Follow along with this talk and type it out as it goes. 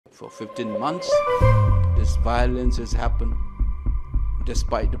For 15 months, this violence has happened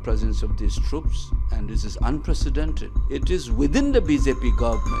despite the presence of these troops, and this is unprecedented. It is within the BJP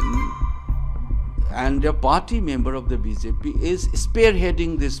government, and a party member of the BJP is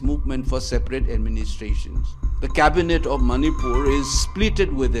spearheading this movement for separate administrations. The cabinet of Manipur is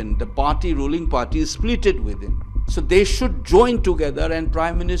splitted within, the ruling party is splitted within. So they should join together, and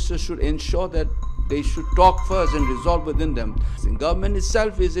Prime Minister should ensure that they should talk first and resolve within them. The government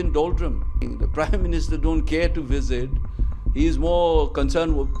itself is in doldrum. The Prime Minister don't care to visit. He is more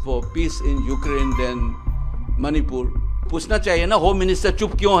concerned for peace in Ukraine than Manipur. पूछना चाहिए ना, home minister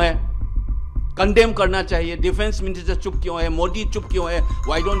चुप क्यों है? Condemn करना चाहिए. Defense Minister चुप क्यों है? Modi चुप क्यों है?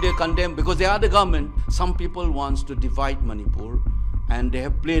 Why don't they condemn? Because they are the government. Some people want to divide Manipur, and they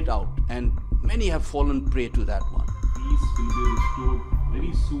have played out, and many have fallen prey to that one. Peace will be restored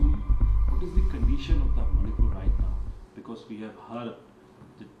very soon. What is the condition of the Manipur right now? Because we have heard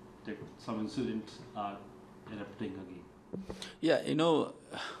that some incidents are erupting again. Yeah, you know,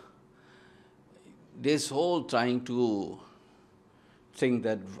 this whole trying to think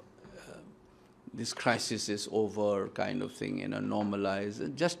that this crisis is over kind of thing,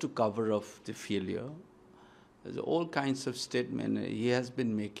 normalized, just to cover up the failure. There's all kinds of statements he has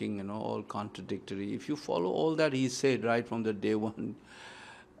been making, all contradictory. If you follow all that he said right from the day one,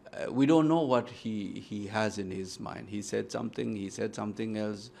 we don't know what he has in his mind. He said something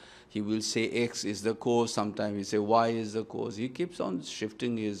else. He will say X is the cause, sometimes he say Y is the cause. He keeps on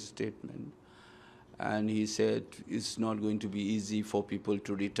shifting his statement. And he said it's not going to be easy for people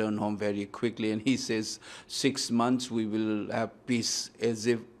to return home very quickly. And he says 6 months we will have peace, as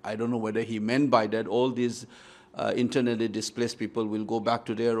if, I don't know whether he meant by that, all these internally displaced people will go back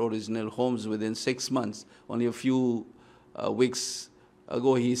to their original homes within 6 months. Only a few weeks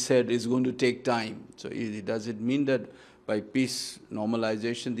ago he said it's going to take time. So does it mean that by peace,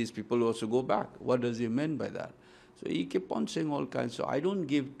 normalization, these people also go back? What does he mean by that? So he kept on saying all kinds. So I don't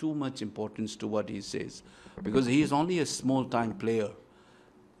give too much importance to what he says, because he is only a small-time player.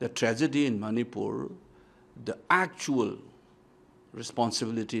 The tragedy in Manipur, the actual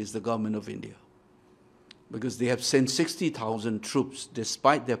responsibility is the government of India, because they have sent 60,000 troops.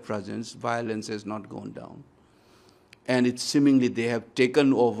 Despite their presence, violence has not gone down. And it's seemingly they have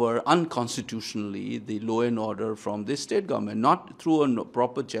taken over unconstitutionally the law and order from the state government, not through a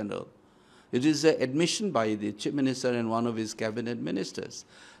proper channel. It is an admission by the Chief Minister and one of his cabinet ministers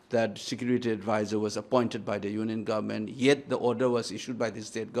that security advisor was appointed by the union government, yet the order was issued by the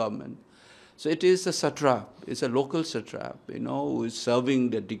state government. So it is a satrap, it's a local satrap, who is serving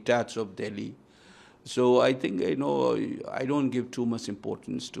the diktats of Delhi. So I think, I don't give too much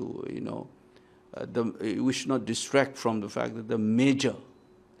importance to, we should not distract from the fact that the major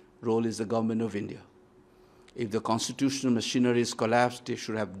role is the government of India. If the constitutional machinery is collapsed, they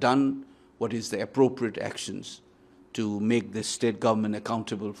should have done what is the appropriate actions to make the state government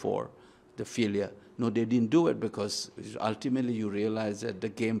accountable for the failure. No, they didn't do it, because ultimately you realize that the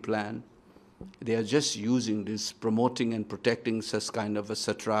game plan, they are just using this, promoting and protecting such kind of a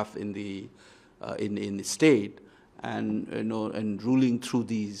satrap in the state, and and ruling through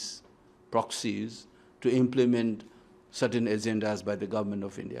these proxies to implement certain agendas by the government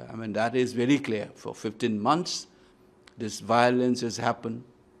of India. I mean, that is very clear. For 15 months, this violence has happened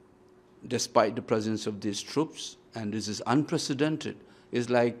despite the presence of these troops, and this is unprecedented. It's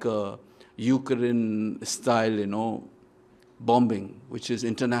like Ukraine-style, bombing, which is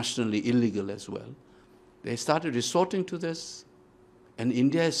internationally illegal as well. They started resorting to this, and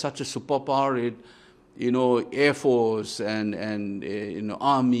India is such a superpower. Air Force and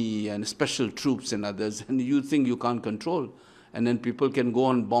Army and special troops and others, and you think you can't control, and then people can go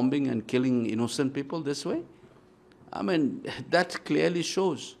on bombing and killing innocent people this way? I mean, that clearly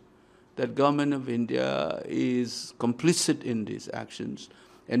shows that government of India is complicit in these actions,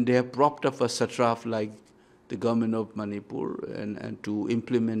 and they have propped up a satrap like the government of Manipur and to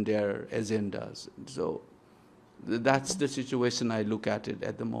implement their agendas. So that's the situation I look at it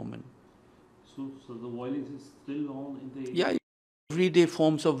at the moment. So the violence is still on in the... Yeah, everyday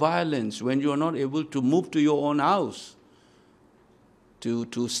forms of violence, when you are not able to move to your own house,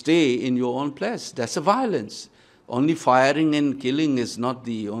 to stay in your own place, that's a violence. Only firing and killing is not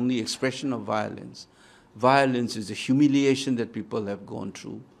the only expression of violence. Violence is a humiliation that people have gone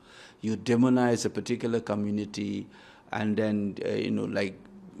through. You demonize a particular community, and then, like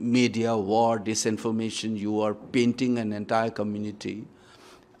media, war, disinformation, you are painting an entire community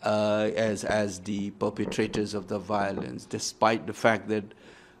as the perpetrators of the violence, despite the fact that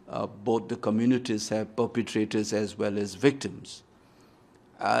both the communities have perpetrators as well as victims.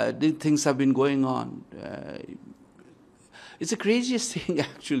 These things have been going on. It's the craziest thing,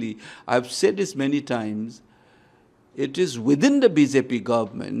 actually. I've said this many times. It is within the BJP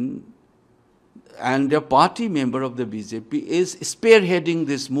government, and a party member of the BJP is spearheading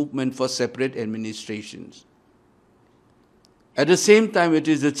this movement for separate administrations. At the same time, it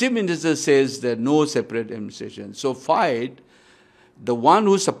is the Chief Minister says that no separate administration. So fight, the one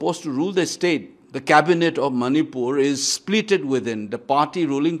who's supposed to rule the state, the cabinet of Manipur, is splitted within. The party,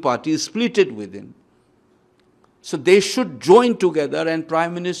 ruling party, is splitted within. So they should join together, and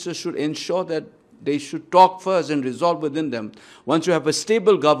Prime Minister should ensure that they should talk first and resolve within them. Once you have a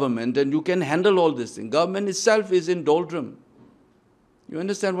stable government, then you can handle all this thing. Government itself is in doldrum. You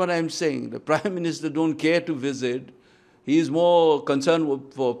understand what I'm saying? The Prime Minister don't care to visit. He is more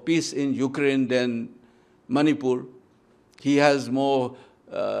concerned for peace in Ukraine than Manipur. He has more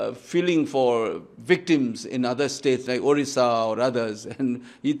feeling for victims in other states like Orissa or others, and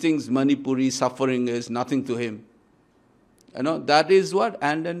he thinks Manipuri suffering is nothing to him. You know, that is what,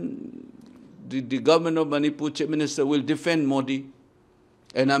 and then the government of Manipur, Chief Minister, will defend Modi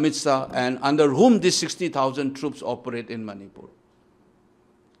and Amit Shah, and under whom these 60,000 troops operate in Manipur.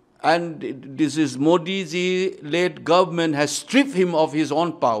 And this is Modi-ji-led government has stripped him of his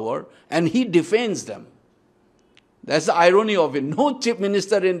own power, and he defends them. That's the irony of it. No Chief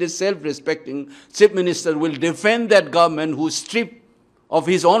Minister in this self-respecting Chief Minister will defend that government who stripped of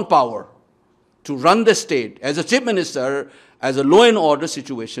his own power to run the state. As a Chief Minister, as a law and order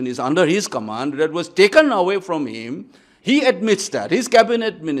situation is under his command, that was taken away from him. He admits that, his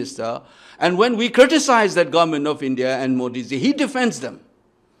cabinet minister, and when we criticize that government of India and Modi-ji, he defends them.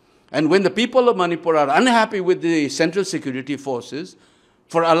 And when the people of Manipur are unhappy with the central security forces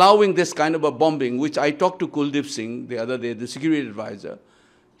for allowing this kind of a bombing, which I talked to Kuldeep Singh the other day, the security advisor,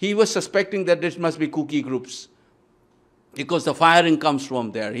 he was suspecting that this must be cookie groups because the firing comes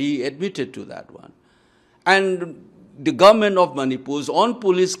from there. He admitted to that one. And the government of Manipur's own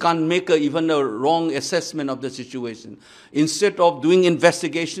police can't make even a wrong assessment of the situation. Instead of doing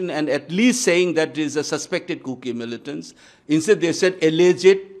investigation and at least saying that it is a suspected cookie militants, instead they said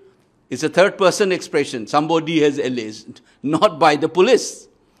alleged. It's a third-person expression. Somebody has alleged, not by the police.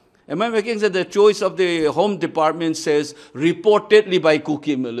 Am I making sense? The choice of the Home Department says reportedly by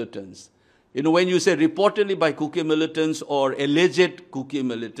cookie militants. You know, when you say reportedly by cookie militants or alleged cookie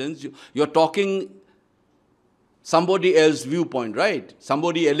militants, you're talking somebody else's viewpoint, right?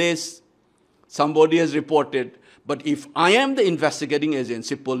 Somebody alleged, somebody has reported. But if I am the investigating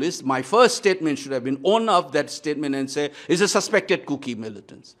agency, police, my first statement should have been own up that statement and say, it's a suspected cookie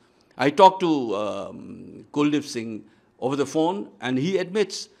militants. I talked to Kuldeep Singh over the phone, and he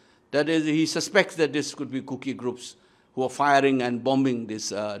admits that he suspects that this could be cookie groups who are firing and bombing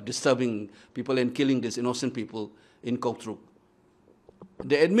this, disturbing people and killing these innocent people in Kotruk.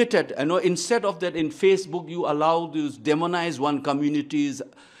 They admitted, you know, instead of that in Facebook, you allow these demonize one communities,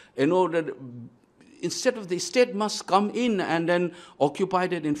 you know, that instead of the state must come in and then occupy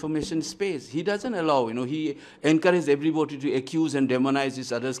that information space. He doesn't allow, you know, he encourages everybody to accuse and demonize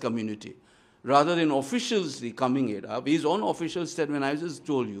this other's community. Rather than officials coming it up, his own official statement, I just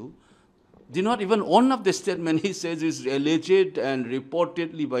told you, did not even own up the statement. He says it's alleged and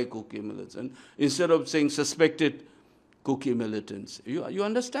reportedly by cookie militants, instead of saying suspected cookie militants. You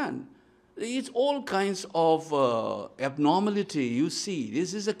understand? It's all kinds of abnormality you see.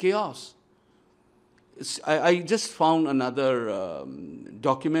 This is a chaos. I just found another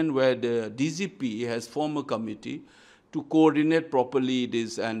document where the DGP has formed a committee to coordinate properly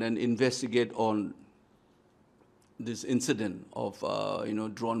this and then investigate on this incident of you know,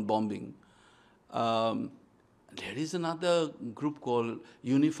 drone bombing. There is another group called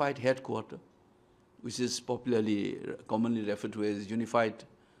Unified Headquarters, which is commonly referred to as Unified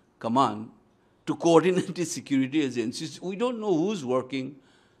Command, to coordinate the security agencies. We don't know who's working.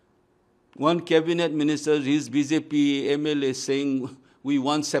 One cabinet minister, his BJP MLA saying, we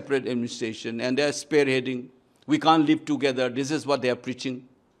want separate administration, and they're spearheading. We can't live together. This is what they are preaching.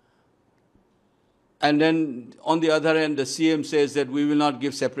 And then, on the other hand, the CM says that we will not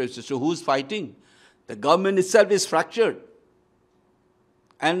give separation. So who's fighting? The government itself is fractured.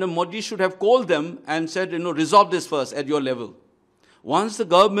 And Modi should have called them and said, you know, resolve this first at your level. Once the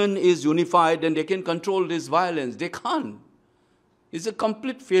government is unified, then they can control this violence. They can't. It's a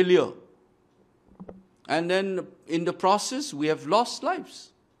complete failure. And then in the process, we have lost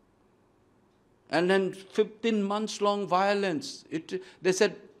lives. And then 15 months long violence. They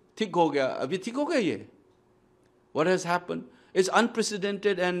said, "Thik ho gaya." Abhi thik ho gaya ye? What has happened? It's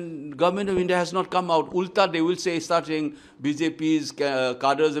unprecedented, and government of India has not come out. Ulta, they will say, start saying, BJP's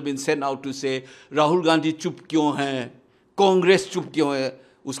cadres have been sent out to say, Rahul Gandhi chup kyon hai? Congress chup kyon hai?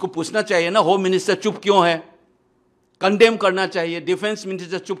 Usko puchna chahiye na, Home Minister chup kyon hai? Condemn करना चाहिए. Defense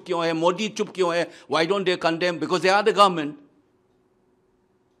Minister चुप क्यों है? Modi चुप क्यों है? Why don't they condemn? Because they are the government.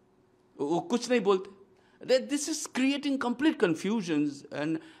 वो कुछ नहीं बोलते. This is creating complete confusions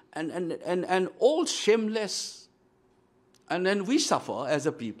and all shameless. And then we suffer as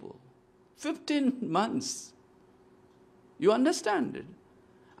a people. 15 months. You understand it?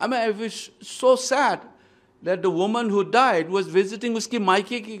 I mean, it was so sad that the woman who died was visiting उसकी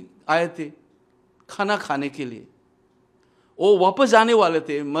मायके की आए थे खाना खाने के लिए. वो वापस जाने वाले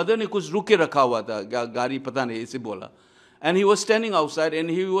थे. मदर ने कुछ रुक के रखा हुआ था. गाड़ी पता नहीं इसे बोला. And he was standing outside and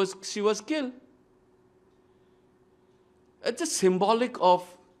she was killed. It's a symbolic of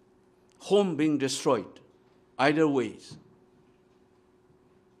home being destroyed, either ways.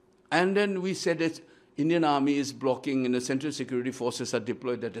 And then we said that Indian Army is blocking and the Central Security Forces are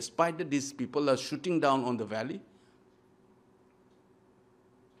deployed, that despite that these people are shooting down on the valley.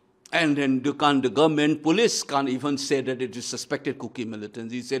 And then the government, police can't even say that it is suspected Kuki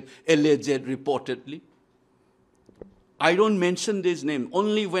militants. He said alleged reportedly. I don't mention this name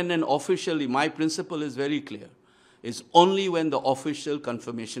only when an officially, my principle is very clear. It's only when the official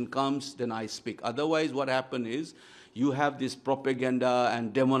confirmation comes, then I speak. Otherwise, what happens is, you have this propaganda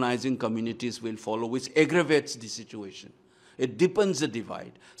and demonizing communities will follow, which aggravates the situation. It deepens the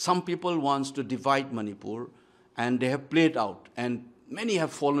divide. Some people want to divide Manipur, and they have played out, and many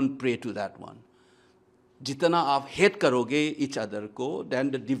have fallen prey to that one. Jitana aap hate karoge each other ko,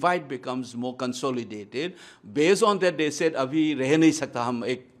 then the divide becomes more consolidated. Based on that, they said, "Abhi reh nahi sakta, hum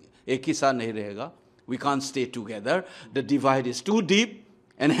ek hi saath nahi rahega. We can't stay together. The divide is too deep,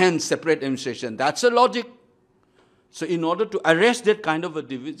 and hence separate administration." That's the logic. So in order to arrest that kind of a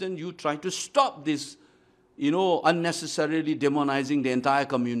division, you try to stop this, unnecessarily demonizing the entire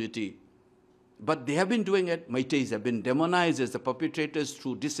community. But they have been doing it. Meiteis have been demonized as the perpetrators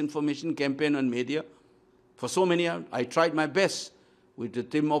through disinformation campaign on media. For so many years, I tried my best with the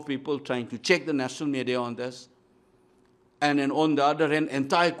team of people trying to check the national media on this. And then on the other hand,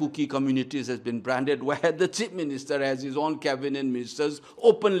 entire Kuki communities has been branded, where the chief minister has his own cabinet ministers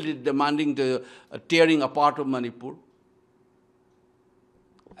openly demanding the tearing apart of Manipur.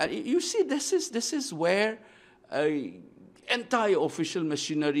 And you see, this is where entire official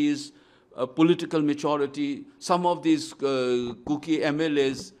machineries, political maturity, some of these Kuki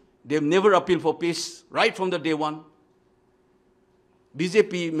MLAs, they've never appealed for peace right from the day one.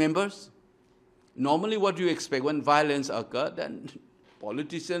 BJP members, normally what you expect when violence occurs, then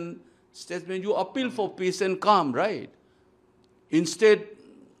politician statement, you appeal for peace and calm, right? Instead,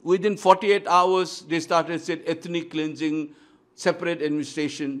 within 48 hours, they started saying ethnic cleansing, separate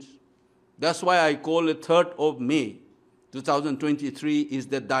administrations. That's why I call it 3rd of May, 2023 is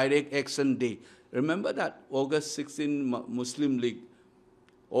the direct action day. Remember that August 16 Muslim League.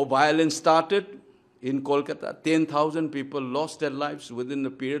 Violence started in Kolkata. 10,000 people lost their lives within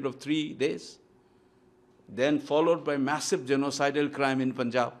a period of 3 days. Then followed by massive genocidal crime in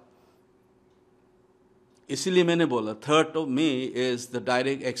Punjab. Isliye maine bola, 3rd of May is the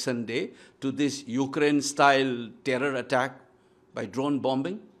direct action day to this Ukraine-style terror attack by drone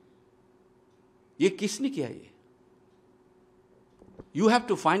bombing. Ye kisne kiya ye? You have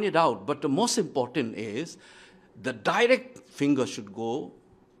to find it out, but the most important is the direct finger should go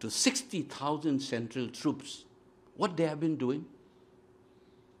to 60,000 central troops. What they have been doing?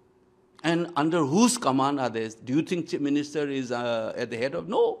 And under whose command are they? Do you think Chief Minister is at the head of?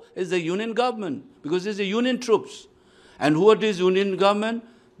 No, it's the union government, because it's the union troops. And who are these union government?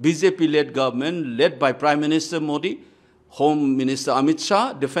 BJP-led government, led by Prime Minister Modi, Home Minister Amit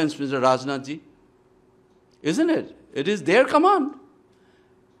Shah, Defense Minister Rajnath ji. Isn't it? It is their command.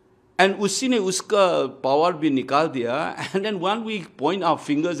 And usi ne uska power bhi nikal diya. And then when we point our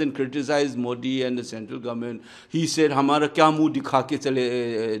fingers and criticize Modi and the central government, he said, "Hamara kya muh dikha ke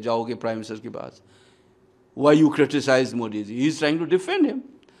chale jaoge Prime Minister ke paas? Why you criticize Modi ji?" He's trying to defend him.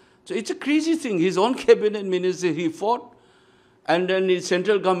 So it's a crazy thing. His own cabinet minister, he fought. And then the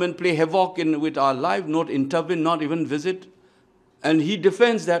central government play havoc with our life, not intervene, not even visit. And he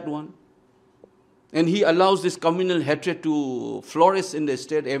defends that one. And he allows this communal hatred to flourish in the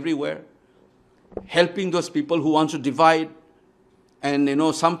state everywhere, helping those people who want to divide. And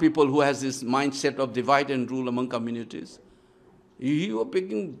some people who has this mindset of divide and rule among communities. You're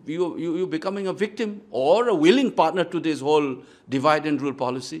becoming a victim or a willing partner to this whole divide and rule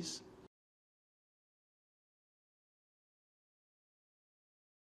policies.